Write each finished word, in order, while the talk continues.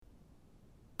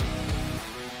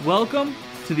Welcome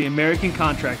to the American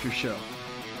Contractors Show,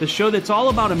 the show that's all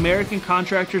about American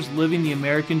contractors living the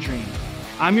American dream.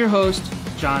 I'm your host,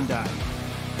 John Dye.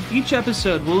 Each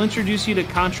episode will introduce you to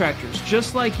contractors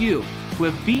just like you who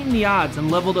have beaten the odds and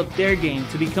leveled up their game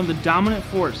to become the dominant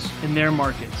force in their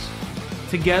markets.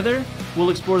 Together,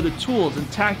 we'll explore the tools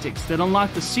and tactics that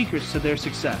unlock the secrets to their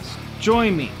success.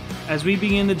 Join me as we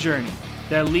begin the journey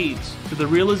that leads to the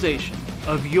realization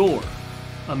of your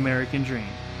American dream.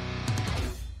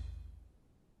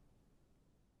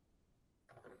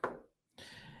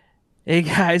 Hey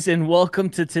guys, and welcome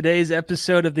to today's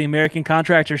episode of the American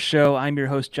Contractors Show. I'm your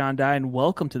host, John Dye, and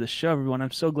welcome to the show, everyone.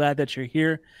 I'm so glad that you're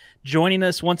here joining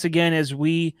us once again as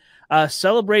we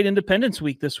celebrate Independence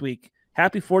Week this week.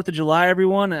 Happy 4th of July,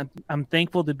 everyone. I'm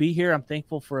thankful to be here. I'm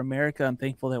thankful for America. I'm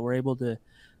thankful that we're able to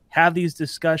have these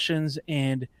discussions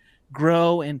and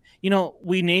grow. And, you know,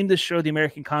 we named this show the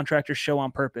American Contractors Show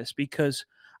on purpose because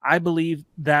I believe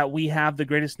that we have the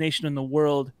greatest nation in the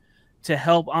world to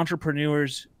help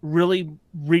entrepreneurs really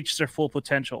reach their full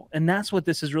potential. And that's what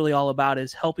this is really all about,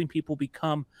 is helping people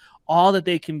become all that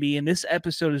they can be. And this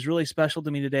episode is really special to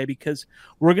me today because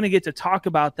we're going to get to talk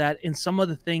about that and some of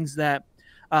the things that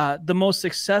the most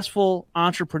successful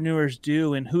entrepreneurs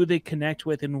do and who they connect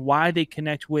with and why they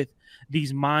connect with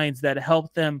these minds that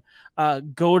help them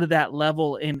go to that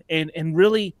level and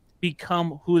really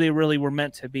become who they really were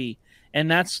meant to be. And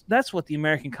that's what the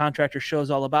American Contractor Show is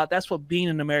all about. That's what being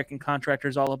an American contractor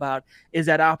is all about, is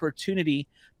that opportunity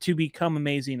to become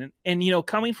amazing. And you know,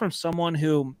 coming from someone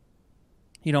who,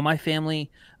 you know, my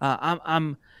family,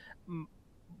 I'm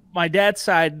my dad's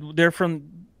side, they're from,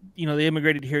 you know, they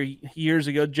immigrated here years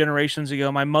ago, generations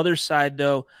ago. My mother's side,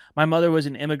 though, my mother was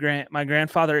an immigrant. My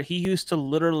grandfather, he used to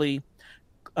literally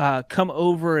come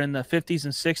over in the 50s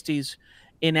and 60s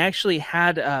and actually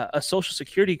had a Social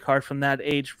Security card from that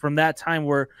age, from that time,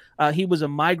 where he was a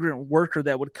migrant worker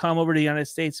that would come over to the United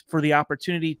States for the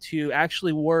opportunity to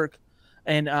actually work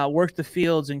and work the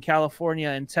fields in California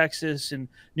and Texas and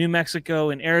New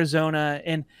Mexico and Arizona.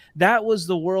 And that was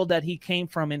the world that he came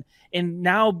from. And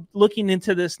now looking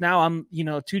into this now, I'm, you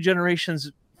know, 2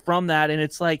 generations from that. And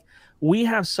it's like, we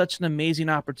have such an amazing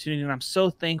opportunity. And I'm so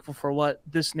thankful for what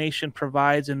this nation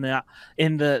provides in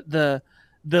the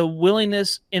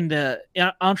willingness and the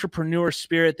entrepreneur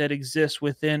spirit that exists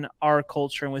within our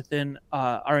culture and within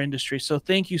our industry. So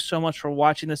thank you so much for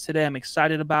watching this today. I'm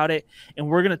excited about it. And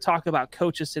we're going to talk about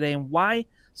coaches today and why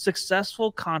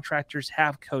successful contractors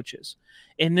have coaches.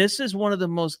 And this is one of the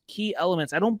most key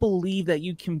elements. I don't believe that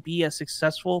you can be as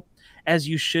successful as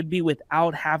you should be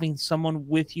without having someone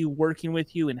with you, working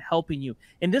with you and helping you.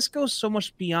 And this goes so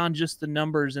much beyond just the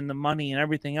numbers and the money and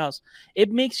everything else.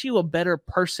 It makes you a better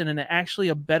person and actually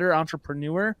a better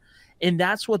entrepreneur. And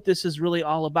that's what this is really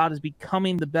all about, is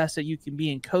becoming the best that you can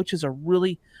be. And coaches are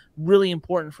really, really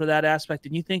important for that aspect.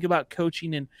 And you think about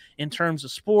coaching in terms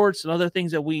of sports and other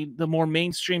things that the more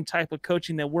mainstream type of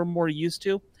coaching that we're more used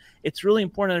to. It's really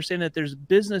important to understand that there's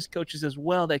business coaches as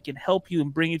well that can help you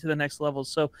and bring you to the next level.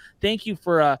 So thank you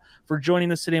for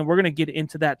joining us today. And we're going to get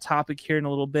into that topic here in a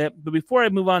little bit. But before I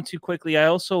move on too quickly, I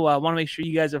also want to make sure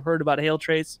you guys have heard about Hail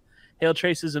Trace. Hail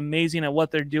Trace is amazing at what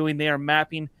they're doing. They are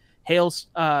mapping hail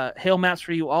maps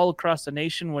for you all across the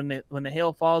nation. When the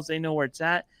hail falls, they know where it's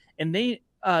at. And they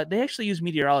actually use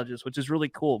meteorologists, which is really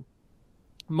cool.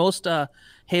 Most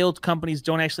hail companies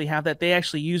don't actually have that. They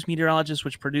actually use meteorologists,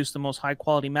 which produce the most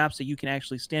high-quality maps that you can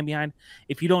actually stand behind.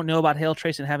 If you don't know about Hail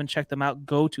Trace and haven't checked them out,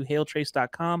 go to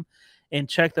hailtrace.com and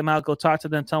check them out. Go talk to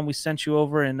them. Tell them we sent you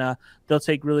over, and they'll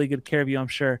take really good care of you, I'm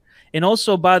sure. And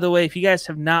also, by the way, if you guys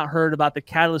have not heard about the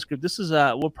Catalyst Group, this is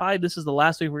the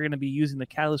last week we're going to be using the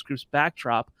Catalyst Group's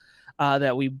backdrop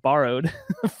that we borrowed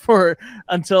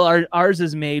until ours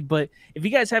is made. But if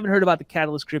you guys haven't heard about the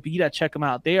Catalyst Group, you got to check them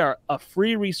out. They are a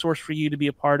free resource for you to be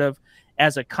a part of.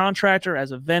 As a contractor,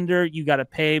 as a vendor, you got to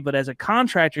pay. But as a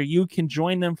contractor, you can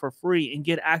join them for free and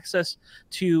get access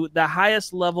to the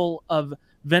highest level of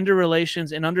vendor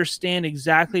relations and understand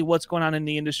exactly what's going on in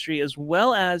the industry, as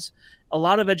well as a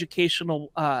lot of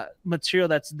educational material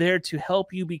that's there to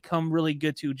help you become really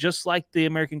good too, just like the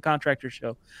American Contractor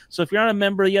Show. So if you're not a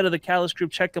member yet of the Catalyst Group,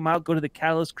 check them out. Go to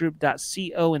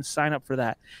thecatalystgroup.co and sign up for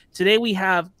that. Today we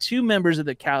have 2 members of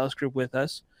the Catalyst Group with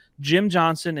us, Jim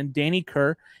Johnson and Danny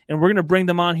Kerr, and we're going to bring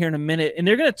them on here in a minute, and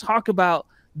they're going to talk about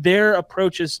their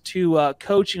approaches to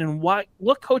coaching and what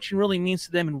coaching really means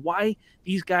to them and why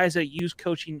these guys that use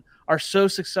coaching are so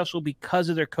successful because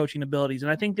of their coaching abilities.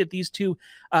 And I think that these two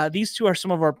are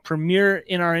some of our premier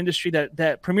in our industry,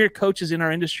 that premier coaches in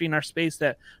our industry, in our space,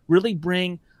 that really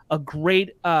bring a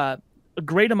great a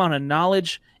great amount of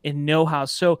knowledge and know-how.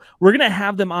 So we're going to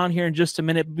have them on here in just a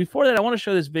minute. But before that, I want to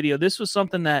show this video. This was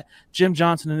something that Jim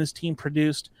Johnson and his team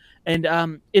produced.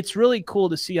 And it's really cool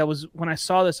to see. When I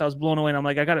saw this, I was blown away. And I'm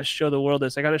like, I got to show the world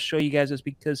this. I got to show you guys this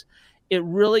because it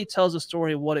really tells a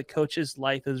story of what a coach's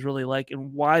life is really like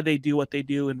and why they do what they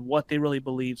do and what they really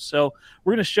believe. So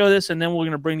we're going to show this, and then we're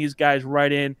going to bring these guys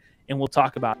right in, and we'll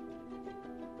talk about it.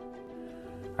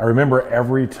 I remember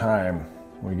every time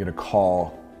we get a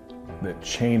call that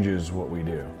changes what we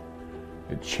do.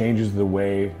 It changes the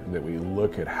way that we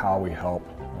look at how we help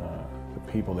the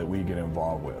people that we get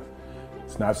involved with.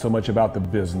 It's not so much about the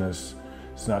business.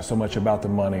 It's not so much about the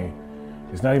money.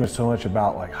 It's not even so much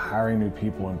about like hiring new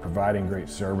people and providing great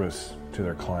service to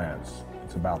their clients.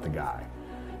 It's about the guy.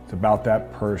 It's about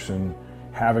that person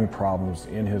having problems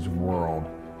in his world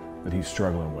that he's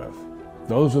struggling with.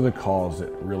 Those are the calls that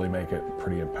really make it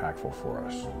pretty impactful for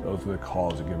us. Those are the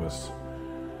calls that give us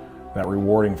that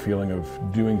rewarding feeling of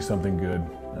doing something good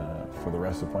for the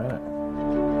rest of the planet.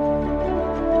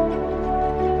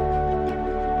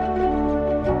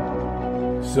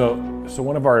 So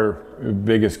one of our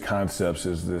biggest concepts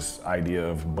is this idea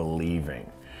of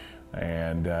believing.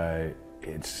 And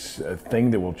it's a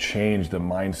thing that will change the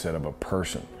mindset of a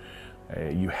person.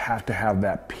 You have to have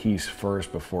that peace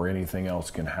first before anything else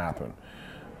can happen.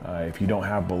 If you don't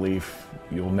have belief,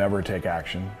 you'll never take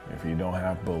action. If you don't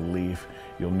have belief,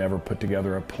 you'll never put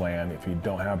together a plan. If you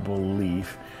don't have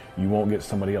belief, you won't get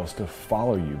somebody else to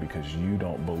follow you because you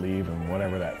don't believe in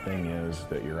whatever that thing is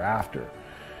that you're after.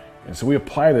 And so we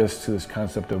apply this to this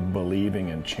concept of believing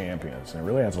in champions. And it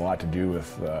really has a lot to do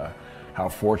with how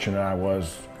fortunate I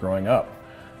was growing up.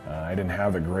 I didn't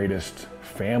have the greatest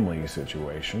family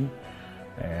situation,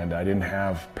 and I didn't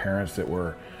have parents that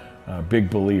were big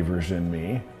believers in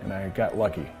me, and I got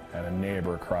lucky. I had a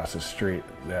neighbor across the street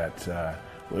that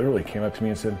literally came up to me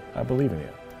and said, I believe in you.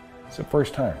 It's the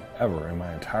first time ever in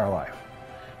my entire life.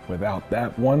 Without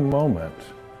that one moment,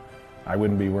 I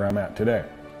wouldn't be where I'm at today.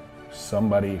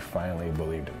 Somebody finally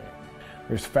believed in me.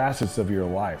 There's facets of your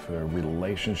life, the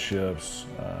relationships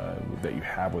that you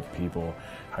have with people,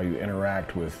 how you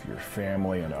interact with your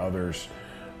family and others,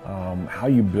 how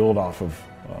you build off of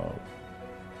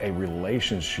a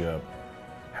relationship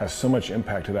has so much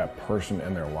impact to that person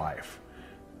in their life.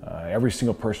 Every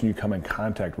single person you come in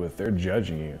contact with, they're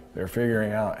judging you. They're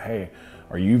figuring out, hey,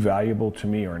 are you valuable to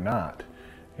me or not?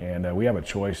 And we have a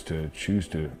choice to choose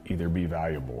to either be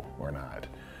valuable or not.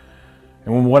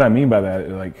 And what I mean by that,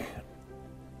 like,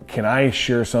 can I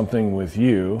share something with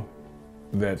you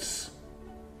that's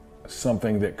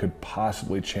something that could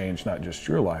possibly change not just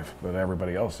your life, but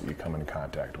everybody else that you come in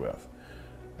contact with?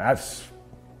 That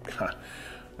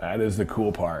is the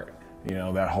cool part. You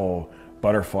know, that whole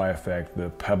butterfly effect, the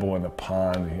pebble in the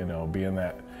pond, you know, being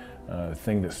that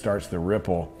thing that starts the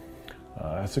ripple.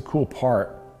 That's a cool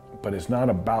part, but it's not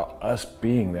about us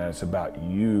being that. It's about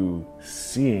you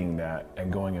seeing that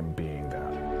and going and being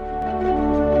that.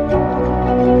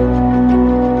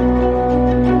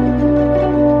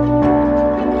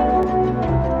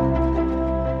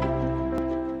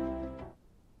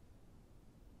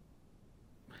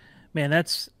 Man,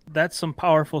 that's some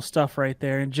powerful stuff right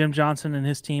there. And Jim Johnson and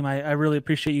his team, I really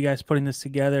appreciate you guys putting this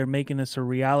together and making this a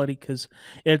reality, because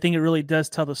I think it really does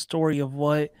tell the story of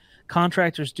what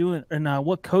contractors do and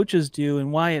what coaches do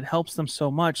and why it helps them so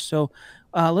much. So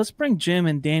let's bring Jim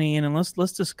and Danny in and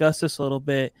let's discuss this a little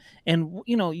bit. And,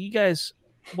 you know, you guys,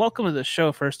 welcome to the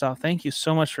show. First off, thank you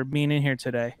so much for being in here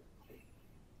today.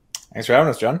 Thanks for having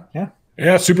us, John.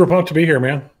 Yeah, super pumped to be here,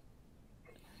 man.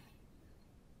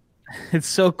 It's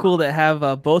so cool to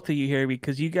have both of you here,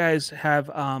 because you guys have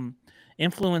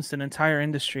influenced an entire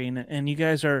industry, and you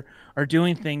guys are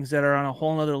doing things that are on a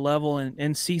whole nother level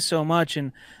and see so much.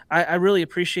 And I really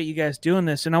appreciate you guys doing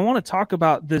this. And I want to talk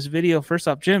about this video. First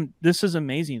off, Jim, this is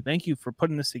amazing. Thank you for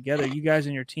putting this together. You guys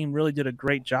and your team really did a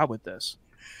great job with this.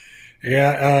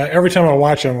 Yeah, every time I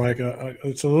watch, I'm like,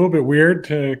 it's a little bit weird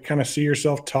to kind of see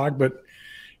yourself talk, but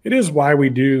it is why we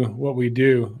do what we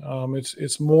do.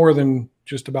 It's more than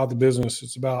just about the business.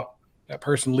 It's about that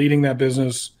person leading that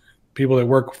business, people that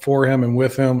work for him and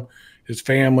with him, his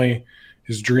family,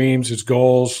 his dreams, his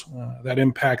goals, that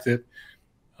impact that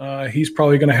he's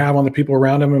probably going to have on the people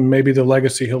around him, and maybe the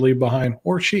legacy he'll leave behind,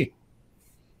 or she.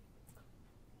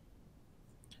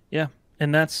 Yeah,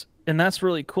 and that's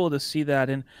really cool to see that.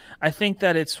 And I think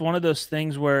that it's one of those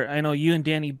things where I know you and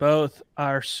Danny both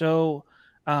are so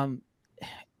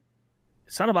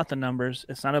it's not about the numbers.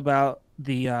 It's not about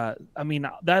the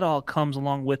that all comes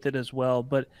along with it as well.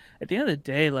 But at the end of the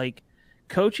day, like,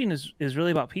 coaching is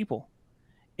really about people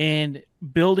and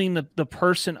building the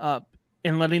person up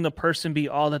and letting the person be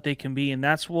all that they can be. And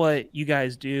that's what you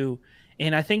guys do.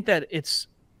 And I think that it's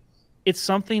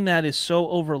something that is so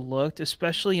overlooked,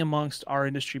 especially amongst our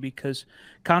industry, because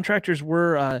contractors,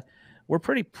 we're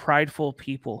pretty prideful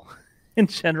people in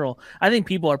general. I think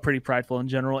people are pretty prideful in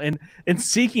general, and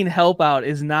seeking help out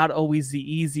is not always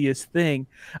the easiest thing.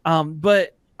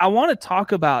 But I want to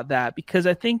talk about that because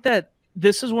I think that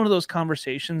this is one of those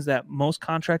conversations that most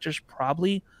contractors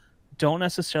probably don't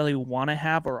necessarily want to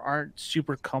have or aren't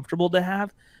super comfortable to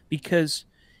have, because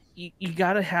you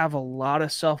got to have a lot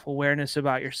of self-awareness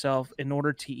about yourself in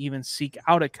order to even seek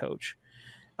out a coach.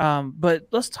 But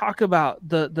let's talk about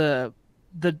the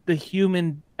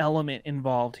human element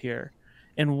involved here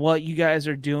and what you guys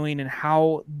are doing and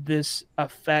how this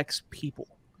affects people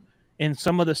and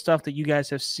some of the stuff that you guys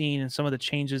have seen and some of the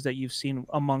changes that you've seen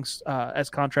amongst as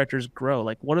contractors grow.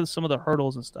 Like, what are some of the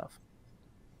hurdles and stuff?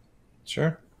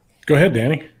 Sure. Go ahead,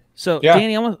 Danny. So yeah.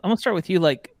 Danny, I'm gonna start with you.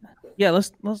 Like, yeah,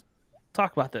 let's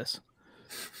talk about this.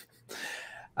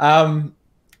 I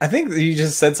think you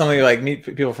just said something like meet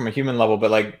people from a human level,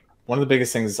 but like one of the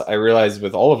biggest things I realized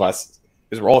with all of us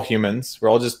is we're all humans. We're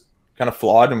all just kind of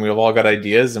flawed, and we've all got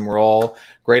ideas, and we're all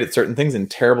great at certain things and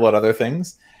terrible at other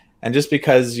things. And just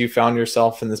because you found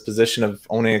yourself in this position of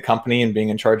owning a company and being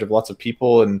in charge of lots of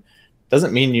people, and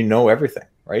doesn't mean you know everything,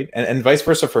 right? And vice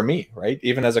versa for me, right?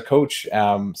 Even as a coach,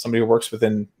 somebody who works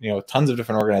within tons of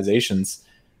different organizations,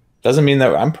 doesn't mean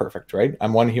that I'm perfect, right?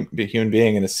 I'm one human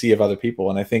being in a sea of other people.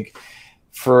 And I think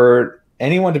for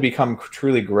anyone to become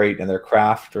truly great in their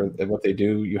craft or what they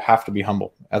do, you have to be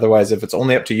humble. Otherwise, if it's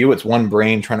only up to you, it's one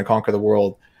brain trying to conquer the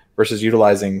world versus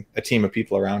utilizing a team of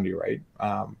people around you, right?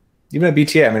 Even at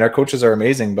BTA, I mean, our coaches are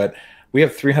amazing, but we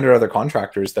have 300 other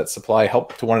contractors that supply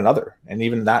help to one another. And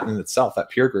even that in itself, that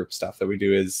peer group stuff that we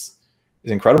do is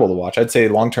incredible to watch. I'd say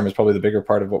long-term is probably the bigger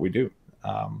part of what we do.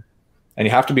 And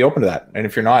you have to be open to that. And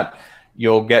if you're not,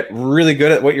 you'll get really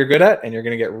good at what you're good at, and you're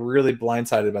going to get really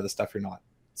blindsided by the stuff you're not.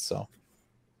 So.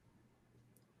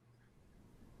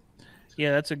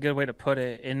 Yeah, that's a good way to put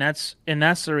it. And that's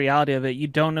the reality of it. You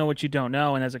don't know what you don't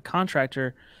know. And as a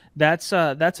contractor, that's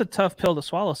a tough pill to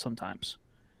swallow sometimes.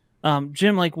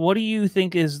 Jim, like, what do you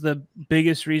think is the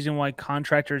biggest reason why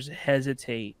contractors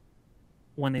hesitate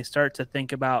when they start to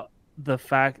think about the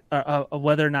fact of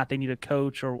whether or not they need a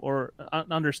coach or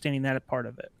understanding that part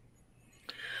of it?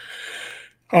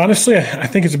 Honestly, I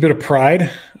think it's a bit of pride.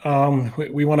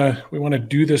 We want to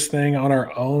do this thing on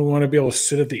our own. We want to be able to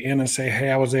sit at the end and say, "Hey,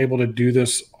 I was able to do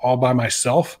this all by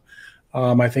myself."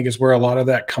 I think is where a lot of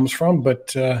that comes from.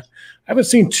 But I haven't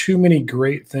seen too many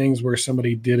great things where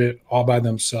somebody did it all by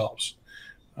themselves.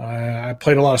 I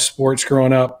played a lot of sports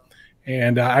growing up,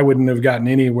 and I wouldn't have gotten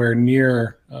anywhere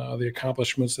near the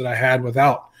accomplishments that I had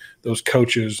without those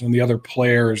coaches and the other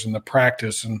players and the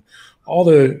practice and all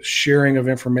the sharing of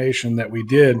information that we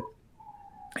did.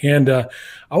 And I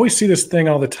always see this thing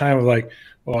all the time of like,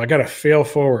 well, I got to fail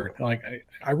forward. Like,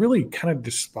 I really kind of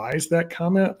despise that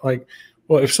comment. Like,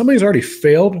 well, if somebody's already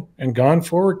failed and gone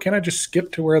forward, can I just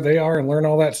skip to where they are and learn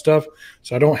all that stuff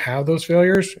so I don't have those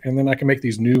failures? And then I can make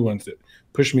these new ones that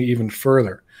push me even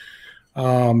further.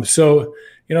 So,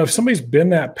 if somebody's been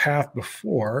that path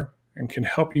before and can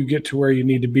help you get to where you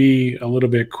need to be a little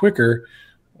bit quicker,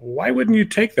 why wouldn't you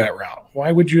take that route?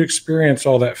 Why would you experience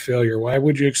all that failure? Why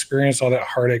would you experience all that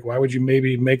heartache? Why would you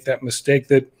maybe make that mistake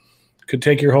that could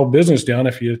take your whole business down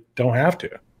if you don't have to?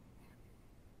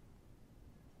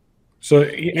 So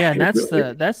yeah, and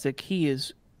that's the key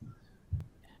is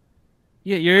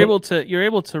you're able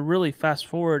to really fast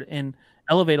forward and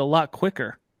elevate a lot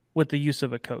quicker with the use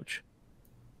of a coach.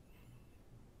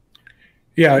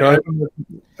 Yeah.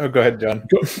 Go ahead, John.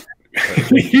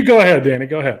 You go ahead, Danny.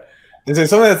 Go ahead. This is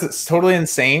something that's totally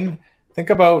insane.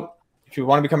 Think about if you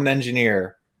want to become an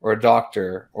engineer or a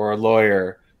doctor or a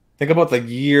lawyer, think about the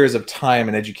years of time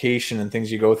and education and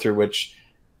things you go through, which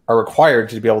are required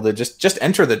to be able to just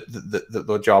enter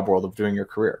the job world of doing your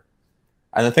career.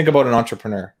 And then think about an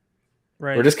entrepreneur.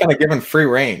 Right. We're just kind of given free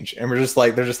range, and they're just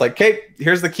like, "Okay,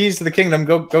 here's the keys to the kingdom.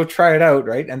 Go try it out."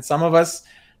 Right. And some of us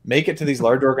make it to these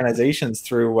large organizations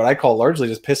through what I call largely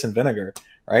just piss and vinegar.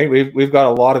 Right. We've got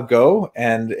a lot of go,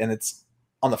 and it's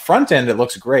on the front end, it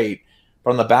looks great.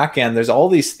 But on the back end, there's all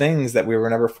these things that we were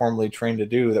never formally trained to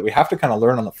do that we have to kind of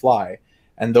learn on the fly.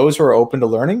 And those who are open to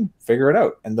learning, figure it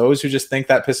out. And those who just think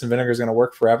that piss and vinegar is going to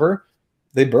work forever,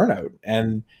 they burn out.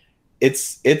 And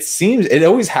it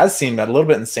always has seemed a little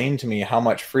bit insane to me how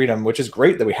much freedom, which is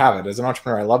great that we have it. As an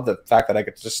entrepreneur, I love the fact that I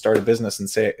get to just start a business and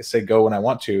say go when I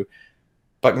want to.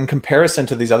 But in comparison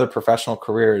to these other professional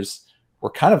careers, we're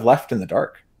kind of left in the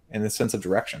dark in the sense of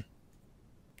direction.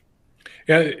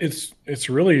 Yeah, it's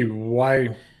really why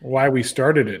we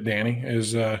started it, Danny,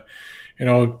 is you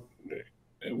know,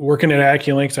 working at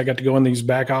AccuLinks, I got to go in these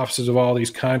back offices of all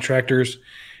these contractors,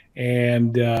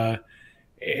 and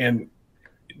and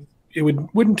it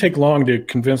wouldn't take long to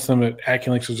convince them that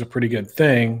AccuLinks was a pretty good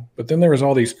thing. But then there was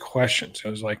all these questions. It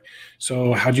was like,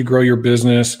 so how'd you grow your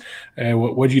business?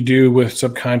 What'd you do with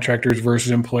subcontractors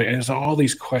versus employees? And it's all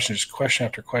these questions, question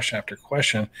after question after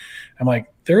question. I'm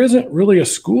like, there isn't really a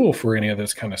school for any of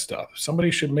this kind of stuff. Somebody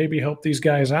should maybe help these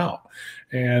guys out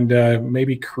and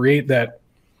maybe create that,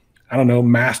 I don't know,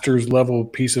 master's level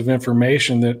piece of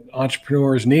information that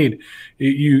entrepreneurs need.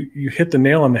 You hit the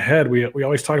nail on the head. We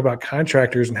always talk about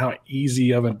contractors and how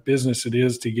easy of a business it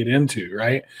is to get into,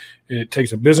 right? It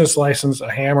takes a business license,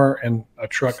 a hammer, and a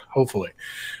truck, hopefully.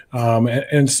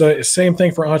 And so same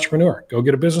thing for entrepreneur. Go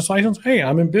get a business license. Hey,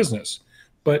 I'm in business.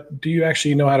 But do you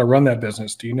actually know how to run that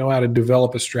business? Do you know how to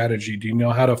develop a strategy? Do you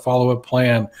know how to follow a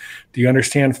plan? Do you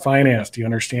understand finance? Do you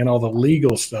understand all the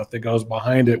legal stuff that goes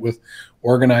behind it with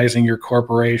organizing your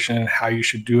corporation and how you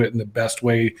should do it in the best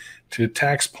way to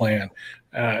tax plan?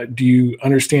 Do you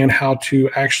understand how to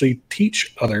actually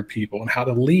teach other people and how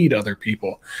to lead other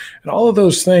people? And all of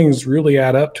those things really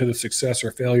add up to the success or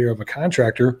failure of a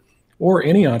contractor or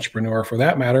any entrepreneur for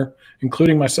that matter,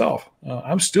 including myself.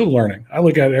 I'm still learning. I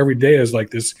look at it every day as like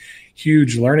this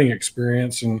huge learning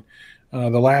experience. And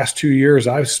the last 2 years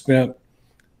I've spent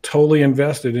totally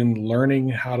invested in learning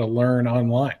how to learn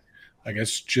online. Like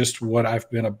it's just what I've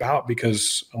been about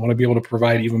because I want to be able to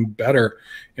provide even better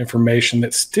information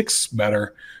that sticks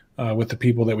better with the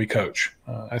people that we coach.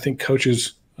 I think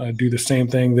coaches do the same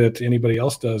thing that anybody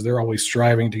else does. They're always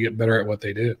striving to get better at what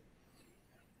they do.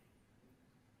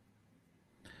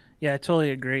 Yeah, I totally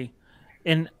agree.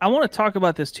 And I want to talk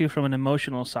about this too from an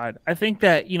emotional side. I think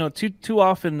that, too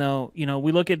often though,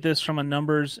 we look at this from a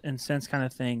numbers and cents kind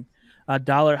of thing. A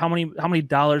dollar, how many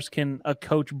dollars can a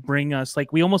coach bring us?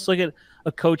 Like we almost look at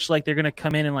a coach like they're going to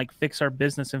come in and like fix our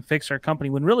business and fix our company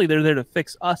when really they're there to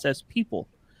fix us as people.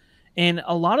 And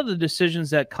a lot of the decisions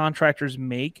that contractors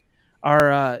make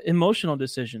are emotional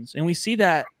decisions. And we see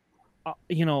that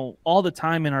all the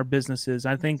time in our businesses.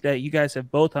 I think that you guys have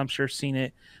both, I'm sure, seen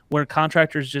it where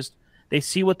contractors just, they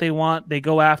see what they want, they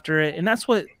go after it. And that's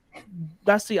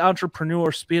the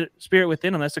entrepreneur spirit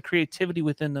within them. That's the creativity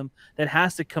within them that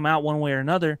has to come out one way or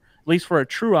another, at least for a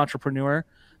true entrepreneur.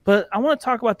 But I want to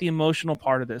talk about the emotional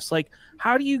part of this. Like,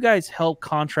 how do you guys help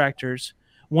contractors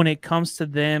when it comes to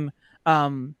them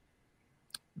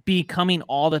becoming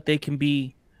all that they can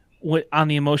be on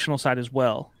the emotional side as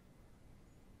well?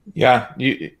 Yeah,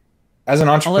 as an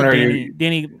entrepreneur,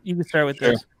 Danny, you can start with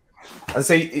this. I'd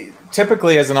say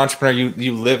typically as an entrepreneur,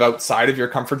 you live outside of your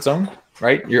comfort zone,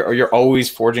 right? You're always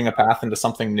forging a path into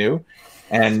something new,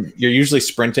 and you're usually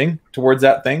sprinting towards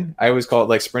that thing. I always call it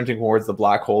like sprinting towards the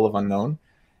black hole of unknown,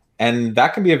 and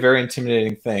that can be a very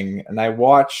intimidating thing. And I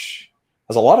watch,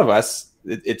 as a lot of us,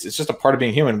 it's just a part of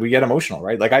being human. We get emotional,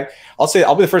 right? Like I'll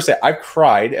be the first to say I've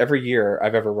cried every year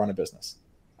I've ever run a business.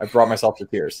 I've brought myself to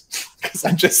tears because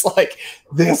I'm just like,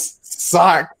 this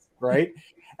sucks, right?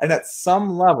 And at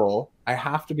some level, I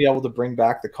have to be able to bring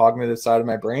back the cognitive side of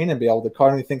my brain and be able to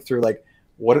cognitively think through like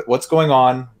what's going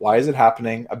on, why is it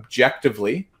happening,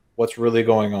 objectively, what's really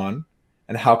going on,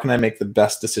 and how can I make the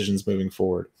best decisions moving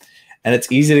forward. And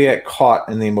it's easy to get caught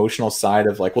in the emotional side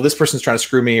of like, well, this person's trying to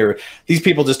screw me, or these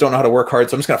people just don't know how to work hard,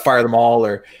 so I'm just gonna fire them all,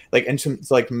 or like, and to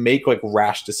like make like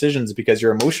rash decisions because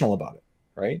you're emotional about it,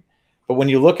 right? But when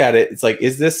you look at it, it's like,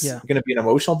 is this going to be an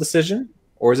emotional decision,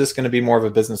 or is this going to be more of a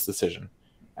business decision?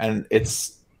 And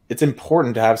it's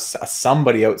important to have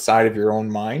somebody outside of your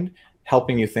own mind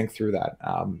helping you think through that.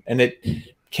 And it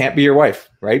can't be your wife,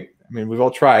 right? I mean, we've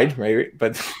all tried, right?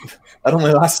 But that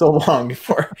only lasts so long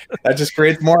before that just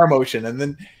creates more emotion. And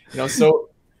then, so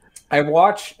I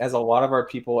watch as a lot of our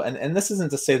people, and this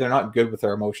isn't to say they're not good with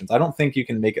their emotions. I don't think you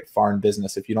can make it far in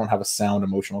business if you don't have a sound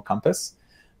emotional compass.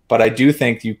 But I do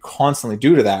think you constantly,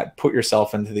 due to that, put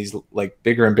yourself into these like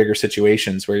bigger and bigger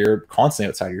situations where you're constantly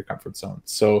outside of your comfort zone.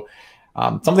 So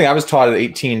something I was taught at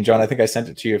 18, John, I think I sent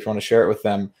it to you if you want to share it with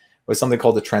them, was something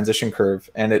called the transition curve.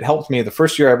 And it helped me the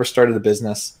first year I ever started a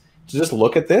business to just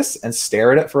look at this and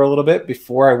stare at it for a little bit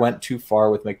before I went too far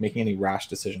with like making any rash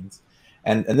decisions.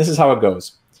 And this is how it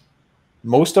goes.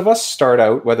 Most of us start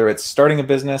out, whether it's starting a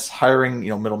business, hiring,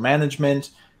 middle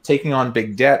management, taking on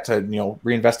big debt to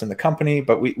reinvest in the company,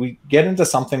 but we get into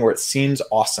something where it seems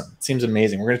awesome, it seems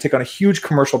amazing. We're going to take on a huge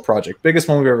commercial project, biggest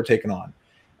one we've ever taken on,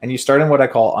 and you start in what I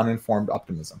call uninformed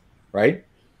optimism, right?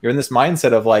 You're in this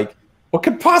mindset of like, what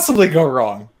could possibly go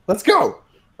wrong? Let's go,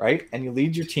 right? And you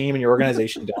lead your team and your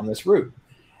organization down this route.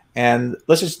 And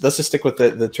let's just stick with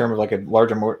the term of like a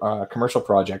larger commercial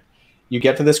project. You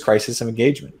get to this crisis of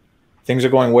engagement. Things are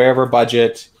going way over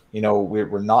budget.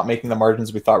 We're not making the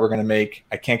margins we thought we were going to make.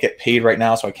 I can't get paid right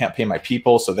now, so I can't pay my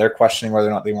people. So they're questioning whether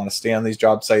or not they want to stay on these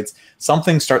job sites.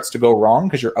 Something starts to go wrong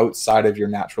because you're outside of your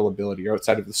natural ability. You're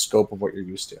outside of the scope of what you're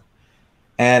used to.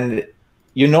 And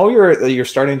you're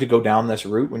starting to go down this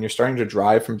route when you're starting to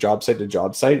drive from job site to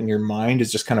job site, and your mind is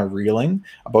just kind of reeling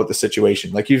about the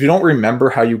situation. Like if you don't remember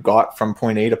how you got from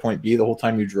point A to point B the whole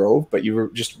time you drove, but you were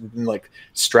just like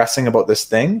stressing about this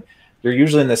thing, you're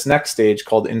usually in this next stage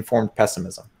called informed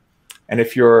pessimism. And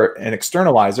if you're an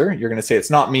externalizer, you're going to say, it's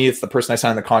not me, it's the person I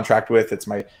signed the contract with, it's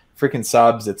my freaking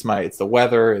subs, it's the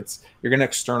weather, you're going to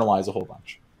externalize a whole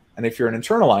bunch. And if you're an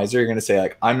internalizer, you're going to say,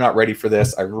 like, I'm not ready for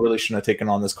this. I really shouldn't have taken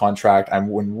on this contract. I'm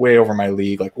way over my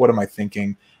league. Like, what am I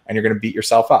thinking? And you're going to beat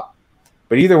yourself up.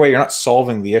 But either way, you're not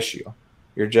solving the issue.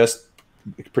 You're just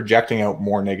projecting out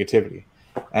more negativity.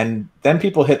 And then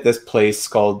people hit this place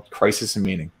called crisis of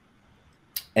meaning.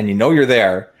 And you're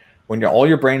there when all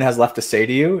your brain has left to say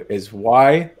to you is,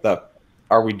 why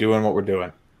are we doing what we're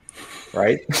doing?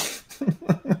 Right?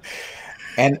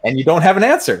 And you don't have an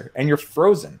answer, and you're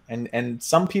frozen. And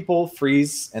some people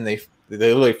freeze, and they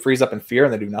literally freeze up in fear,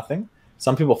 and they do nothing.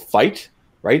 Some people fight,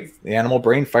 right? The animal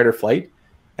brain, fight or flight.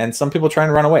 And some people try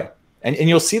and run away. And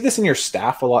you'll see this in your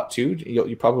staff a lot too.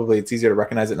 It's easier to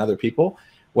recognize it in other people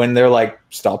when they're like,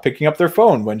 stop picking up their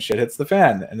phone when shit hits the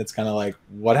fan. And it's kind of like,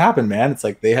 what happened, man? It's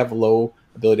like they have low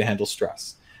ability to handle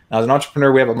stress. Now, as an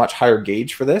entrepreneur, we have a much higher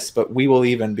gauge for this, but we will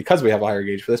even, because we have a higher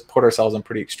gauge for this, put ourselves in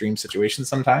pretty extreme situations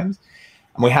sometimes.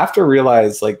 And we have to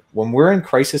realize, like, when we're in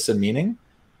crisis of meaning,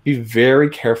 be very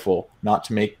careful not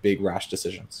to make big rash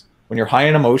decisions. When you're high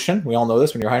in emotion, we all know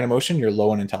this, when you're high in emotion, you're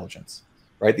low in intelligence,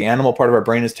 right? The animal part of our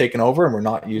brain is taken over, and we're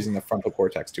not using the frontal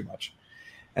cortex too much.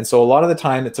 And so a lot of the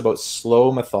time, it's about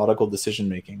slow, methodical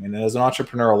decision-making. And as an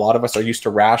entrepreneur, a lot of us are used to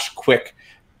rash, quick,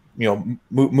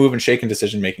 move and shake in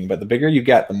decision-making. But the bigger you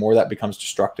get, the more that becomes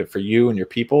destructive for you and your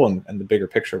people and the bigger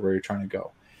picture of where you're trying to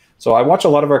go. So I watch a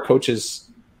lot of our coaches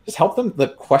just help them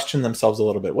question themselves a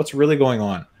little bit. What's really going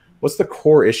on? What's the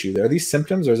core issue? Are these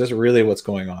symptoms, or is this really what's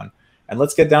going on? And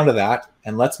let's get down to that,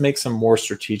 and let's make some more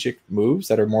strategic moves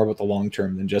that are more about the long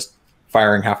term than just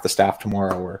firing half the staff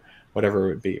tomorrow or whatever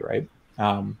it would be, right?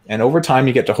 And over time,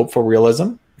 you get to hopeful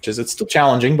realism, it's still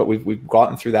challenging, but we've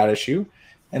gotten through that issue.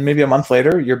 And maybe a month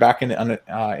later, you're back in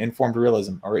informed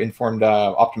realism or informed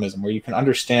optimism, where you can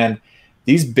understand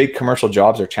these big commercial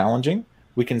jobs are challenging.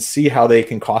 We can see how they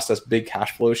can cost us big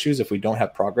cash flow issues if we don't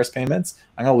have progress payments.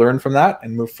 I'm going to learn from that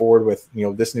and move forward with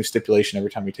this new stipulation every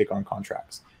time we take on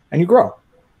contracts. And you grow,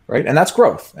 right? And that's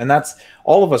growth. And that's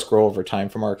all of us grow over time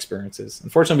from our experiences.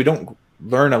 Unfortunately, we don't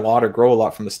learn a lot or grow a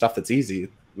lot from the stuff that's easy.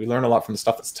 We learn a lot from the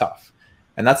stuff that's tough.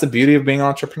 And that's the beauty of being an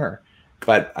entrepreneur.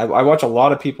 But I watch a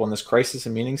lot of people in this crisis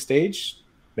and meaning stage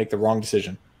make the wrong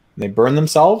decision. And they burn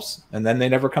themselves, and then they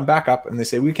never come back up, and they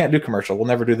say, we can't do commercial. We'll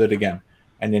never do that again.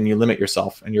 And then you limit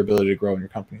yourself and your ability to grow in your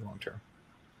company long term.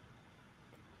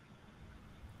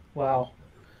 Wow.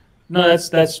 No, that's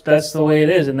the way it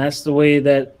is, and that's the way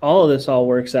that all of this all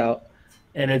works out.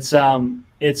 And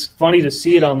it's funny to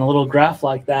see it on the little graph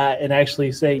like that and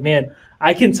actually say, man,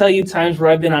 I can tell you times where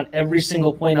I've been on every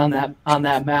single point on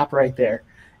that map right there.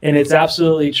 And it's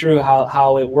absolutely true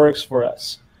how it works for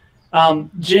us.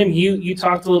 Jim, you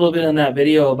talked a little bit in that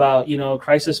video about,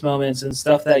 crisis moments and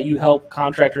stuff that you help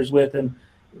contractors with, and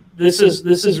this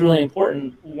is really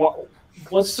important.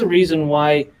 What's the reason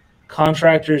why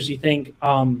contractors, you think,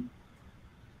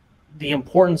 the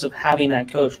importance of having that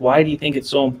coach? Why do you think it's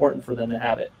so important for them to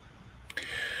have it?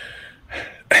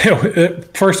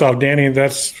 First off, Danny,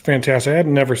 that's fantastic. I had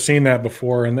never seen that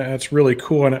before, and that's really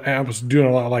cool. And I was doing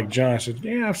a lot like John. I said,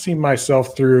 yeah, I've seen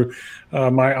myself through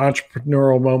my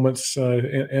entrepreneurial moments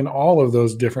in all of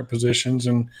those different positions.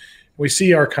 And we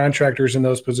see our contractors in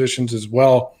those positions as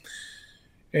well.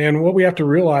 And what we have to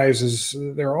realize is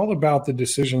they're all about the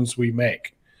decisions we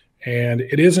make. And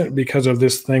it isn't because of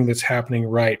this thing that's happening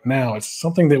right now. It's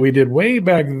something that we did way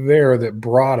back there that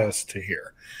brought us to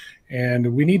here.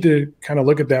 And we need to kind of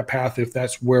look at that path if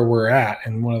that's where we're at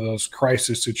in one of those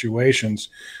crisis situations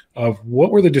of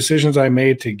what were the decisions I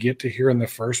made to get to here in the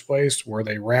first place? Were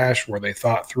they rash? Were they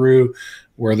thought through?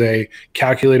 Were they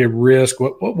calculated risk?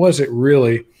 What was it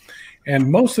really? And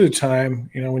most of the time,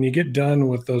 when you get done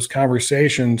with those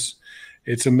conversations,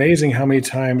 it's amazing how many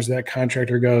times that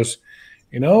contractor goes,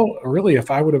 really, if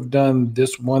I would have done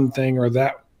this one thing or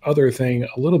that other thing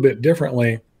a little bit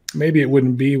differently, maybe it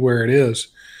wouldn't be where it is.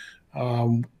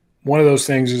 One of those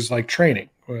things is like training,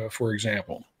 for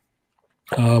example.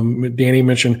 Danny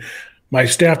mentioned my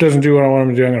staff doesn't do what I want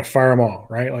them to do, I'm going to fire them all,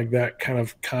 right? Like that kind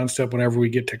of concept whenever we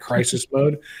get to crisis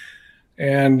mode.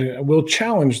 And we'll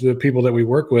challenge the people that we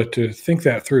work with to think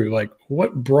that through. Like,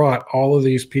 what brought all of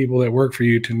these people that work for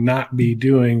you to not be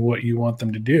doing what you want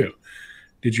them to do?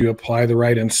 Did you apply the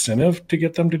right incentive to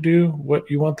get them to do what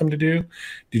you want them to do?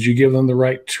 Did you give them the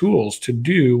right tools to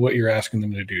do what you're asking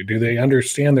them to do? Do they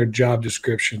understand their job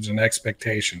descriptions and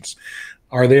expectations?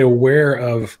 Are they aware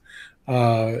of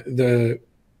the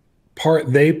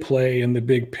part they play in the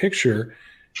big picture?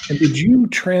 And did you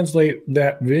translate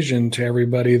that vision to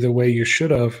everybody the way you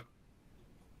should have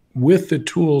with the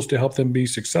tools to help them be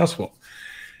successful?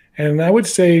 And I would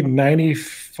say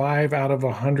 95 out of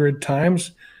 100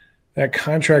 times, that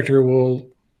contractor will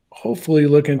hopefully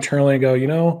look internally and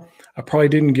go, I probably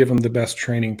didn't give them the best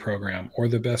training program or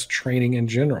the best training in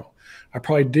general. I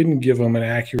probably didn't give them an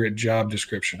accurate job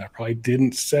description. I probably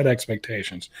didn't set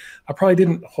expectations. I probably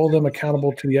didn't hold them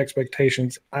accountable to the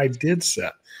expectations I did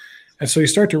set. And so you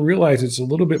start to realize it's a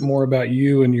little bit more about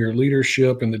you and your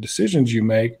leadership and the decisions you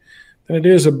make than it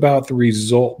is about the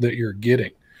result that you're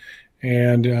getting.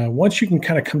 And once you can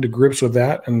kind of come to grips with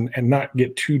that and not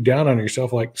get too down on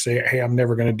yourself, like say, hey, I'm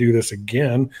never going to do this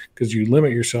again, because you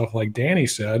limit yourself, like Danny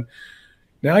said,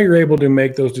 now you're able to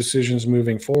make those decisions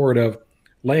moving forward of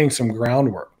laying some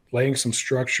groundwork, laying some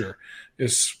structure.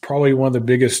 Is probably one of the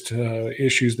biggest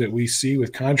issues that we see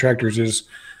with contractors is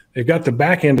they've got the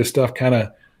back end of stuff kind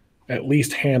of at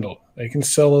least handled. They can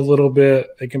sell a little bit,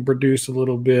 they can produce a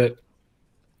little bit,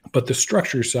 but the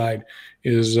structure side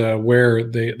is where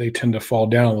they tend to fall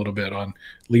down a little bit on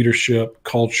leadership,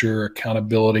 culture,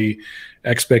 accountability,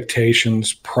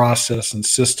 expectations, process, and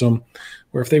system,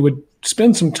 where if they would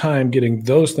spend some time getting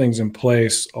those things in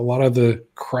place, a lot of the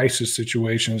crisis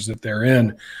situations that they're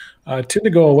in tend to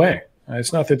go away.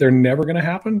 It's not that they're never going to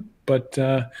happen, but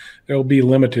they'll be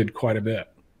limited quite a bit.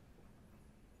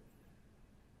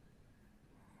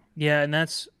 Yeah, and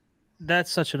that's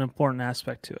such an important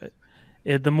aspect to it.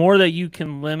 The more that you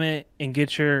can limit and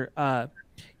get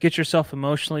yourself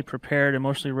emotionally prepared,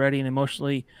 emotionally ready, and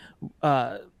emotionally,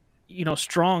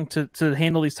 strong to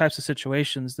handle these types of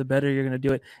situations, the better you're going to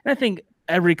do it. And I think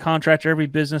every contractor, every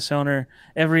business owner,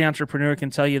 every entrepreneur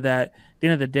can tell you that at the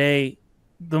end of the day,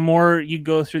 the more you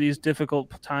go through these difficult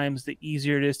times, the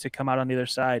easier it is to come out on the other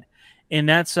side. And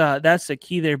that's the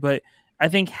key there. But I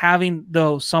think having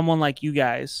someone like you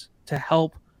guys to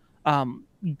help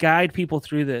guide people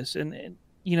through this, and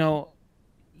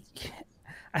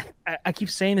I keep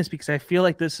saying this because I feel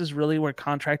like this is really where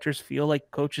contractors feel like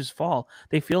coaches fall.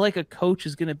 They feel like a coach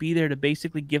is going to be there to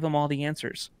basically give them all the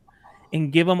answers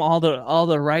and give them all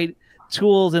the right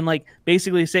tools and like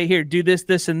basically say, here, do this,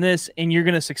 this, and this, and you're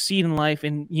going to succeed in life.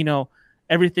 And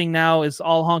everything now is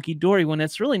all honky dory, when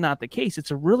it's really not the case.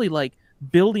 It's a really like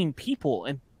building people,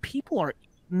 and people are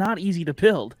not easy to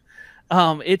build.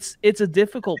 It's a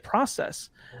difficult process.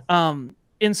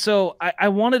 And so I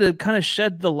wanted to kind of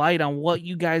shed the light on what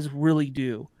you guys really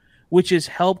do, which is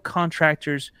help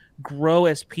contractors grow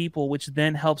as people, which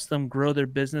then helps them grow their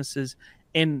businesses.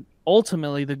 And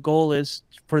ultimately, the goal is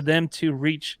for them to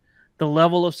reach the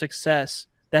level of success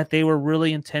that they were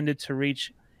really intended to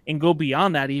reach and go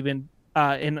beyond that even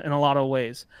in a lot of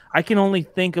ways. I can only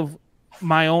think of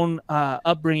my own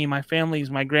upbringing, my family's,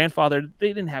 my grandfather, they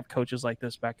didn't have coaches like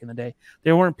this back in the day.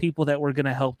 There weren't people that were going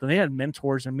to help them. They had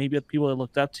mentors and maybe people they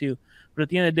looked up to. But at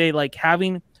the end of the day, like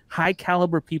having high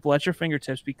caliber people at your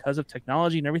fingertips because of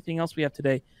technology and everything else we have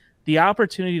today, the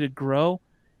opportunity to grow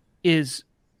is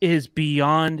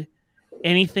beyond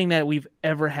anything that we've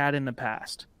ever had in the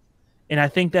past. And I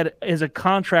think that as a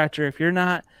contractor, if you're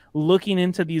not looking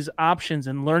into these options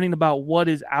and learning about what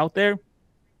is out there,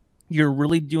 you're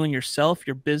really doing yourself,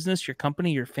 your business, your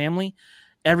company, your family,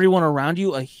 everyone around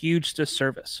you a huge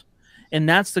disservice. And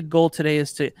that's the goal today,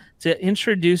 is to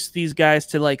introduce these guys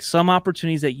to like some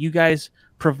opportunities that you guys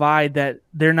provide that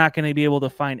they're not going to be able to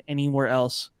find anywhere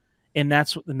else. And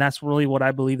that's really what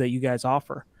I believe that you guys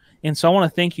offer. And so I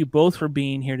want to thank you both for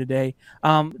being here today.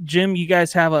 Jim, you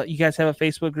guys have a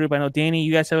Facebook group. I know Danny,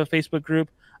 you guys have a Facebook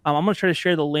group. I'm going to try to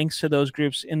share the links to those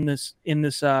groups in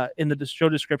the show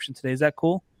description today. Is that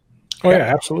cool? Oh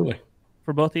yeah, absolutely.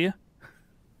 For both of you.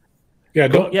 Yeah,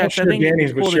 don't share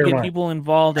Danny's, it's cool but share to get mine. people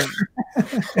involved.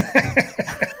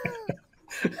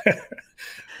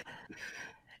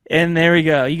 And there we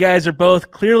go. You guys are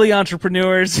both clearly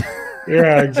entrepreneurs.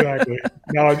 Yeah, exactly.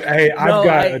 No, hey, I've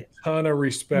got a ton of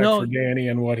respect for Danny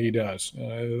and what he does.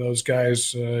 Those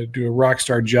guys do a rock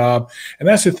star job, and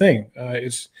that's the thing.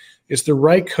 It's the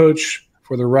right coach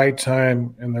for the right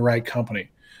time and the right company.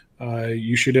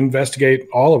 You should investigate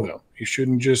all of them. You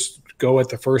shouldn't just go at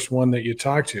the first one that you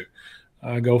talk to.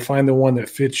 go find the one that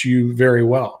fits you very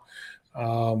well.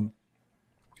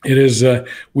 It is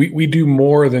we do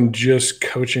more than just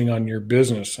coaching on your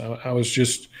business. I was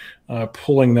just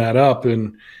pulling that up,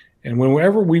 and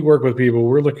whenever we work with people,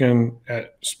 we're looking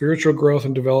at spiritual growth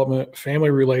and development, family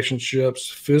relationships,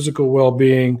 physical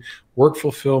well-being, work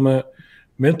fulfillment,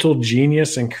 mental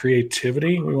genius and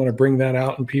creativity. We want to bring that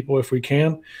out in people if we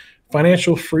can.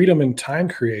 Financial freedom and time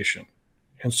creation,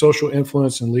 and social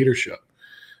influence and leadership.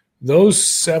 Those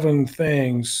 7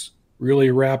 things really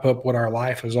wrap up what our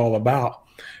life is all about.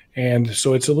 And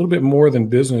so it's a little bit more than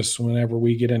business whenever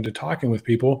we get into talking with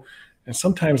people. And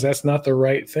sometimes that's not the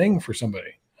right thing for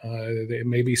somebody. There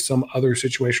may be some other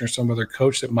situation or some other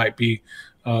coach that might be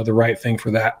the right thing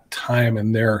for that time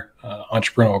in their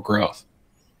entrepreneurial growth.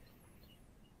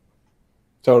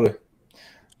 Totally.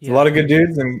 There's a lot of good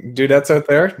dudes and dudettes out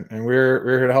there, and we're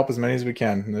here to help as many as we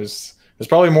can. And there's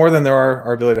probably more than there are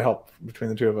our ability to help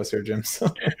between the two of us here, Jim.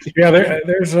 So. Yeah,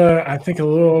 there's I think a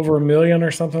little over 1 million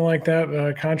or something like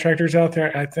that contractors out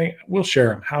there. I think we'll share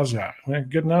them. How's that?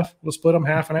 Good enough? We'll split them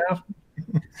half and half.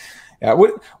 Yeah.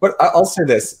 What I'll say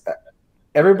this: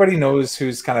 everybody knows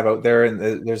who's kind of out there,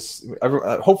 and there's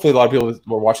hopefully a lot of people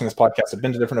who are watching this podcast have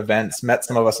been to different events, met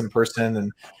some of us in person,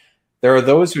 and there are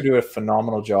those who do a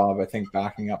phenomenal job, I think,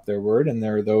 backing up their word, and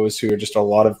there are those who are just a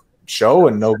lot of show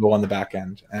and no go on the back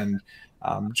end. And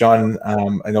John,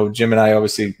 I know Jim and I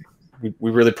obviously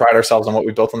we really pride ourselves on what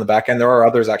we built on the back end. There are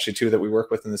others actually too that we work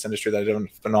with in this industry that are doing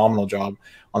a phenomenal job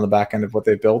on the back end of what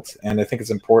they built. And I think it's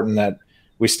important that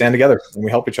we stand together and we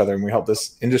help each other and we help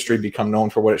this industry become known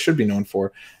for what it should be known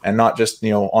for, and not just,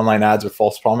 online ads with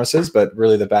false promises, but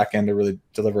really the back end to really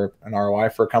deliver an ROI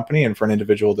for a company and for an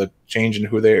individual to change in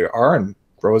who they are and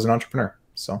grow as an entrepreneur.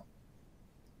 So.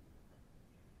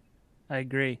 I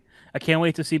agree. I can't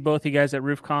wait to see both you guys at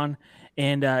RoofCon,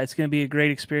 and it's going to be a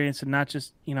great experience. And not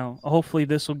just, hopefully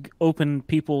this will open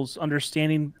people's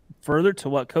understanding further to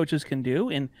what coaches can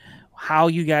do and how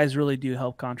you guys really do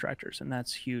help contractors. And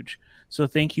that's huge. So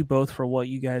thank you both for what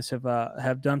you guys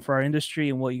have done for our industry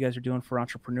and what you guys are doing for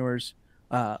entrepreneurs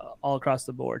all across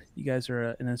the board. You guys are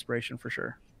an inspiration for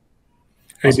sure.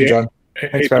 Hey, awesome, John.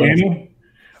 Thanks for having me.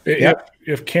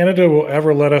 If Canada will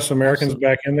ever let us Americans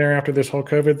back in there after this whole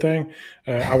COVID thing,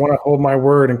 I want to hold my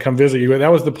word and come visit you.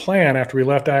 That was the plan after we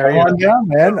left IRA. Come on down,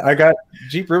 man. I got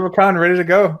Jeep Rubicon ready to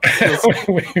go.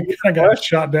 I got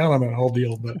shot down on that whole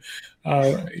deal. But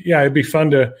it'd be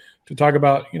fun to talk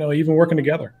about, even working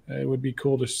together. It would be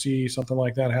cool to see something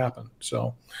like that happen.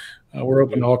 So we're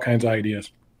open to all kinds of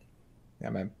ideas. Yeah,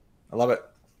 man. I love it.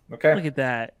 Okay. Look at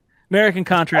that. American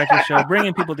Contractor Show,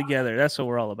 bringing people together. That's what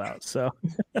we're all about. So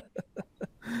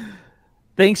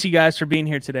thanks, you guys, for being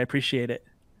here today. I appreciate it.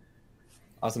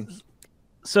 Awesome.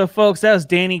 So, folks, that was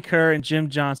Danny Kerr and Jim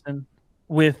Johnson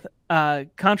with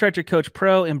Contractor Coach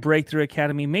Pro and Breakthrough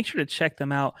Academy. Make sure to check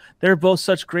them out. They're both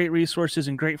such great resources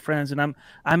and great friends, and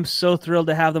I'm so thrilled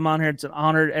to have them on here. It's an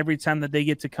honor every time that they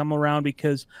get to come around,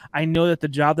 because I know that the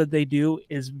job that they do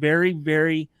is very,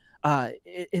 very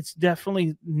it's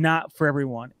definitely not for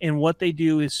everyone. And what they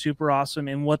do is super awesome.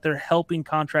 And what they're helping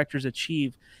contractors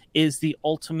achieve is the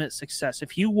ultimate success.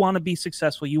 If you want to be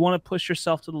successful, you want to push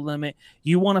yourself to the limit,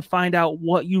 you want to find out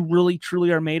what you really,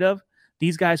 truly are made of,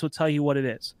 these guys will tell you what it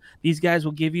is. These guys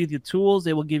will give you the tools.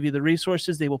 They will give you the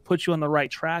resources. They will put you on the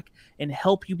right track and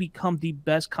help you become the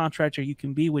best contractor you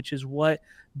can be, which is what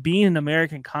being an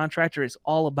American contractor is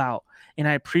all about. And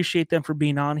I appreciate them for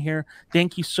being on here.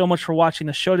 Thank you so much for watching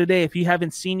the show today. If you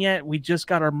haven't seen yet, we just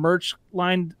got our merch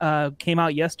line came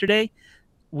out yesterday.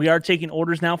 We are taking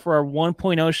orders now for our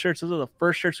 1.0 shirts. Those are the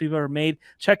first shirts we've ever made.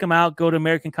 Check them out. Go to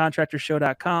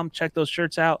AmericanContractorshow.com. Check those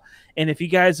shirts out. And if you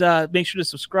guys make sure to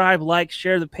subscribe, like,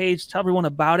 share the page, tell everyone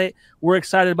about it. We're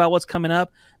excited about what's coming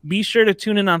up. Be sure to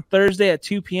tune in on Thursday at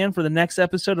 2 p.m. for the next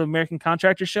episode of American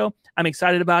Contractor Show. I'm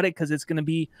excited about it because it's going to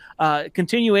be a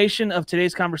continuation of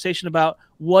today's conversation about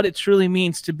what it truly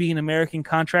means to be an American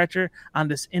contractor on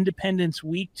this Independence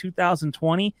Week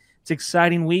 2020. It's an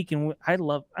exciting week, and I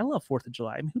love 4th of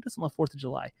July. I mean, who doesn't love 4th of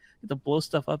July? You get to blow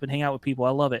stuff up and hang out with people.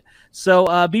 I love it.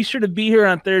 So be sure to be here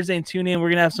on Thursday and tune in. We're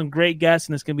going to have some great guests,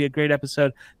 and it's going to be a great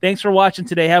episode. Thanks for watching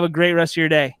today. Have a great rest of your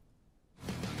day.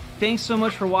 Thanks so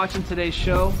much for watching today's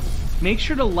show. Make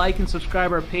sure to like and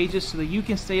subscribe our pages so that you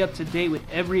can stay up to date with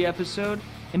every episode.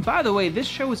 And by the way, this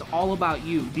show is all about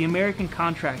you, the American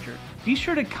contractor. Be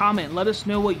sure to comment. Let us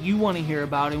know what you want to hear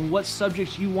about and what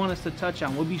subjects you want us to touch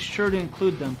on. We'll be sure to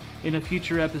include them in a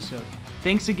future episode.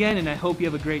 Thanks again, and I hope you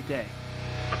have a great day.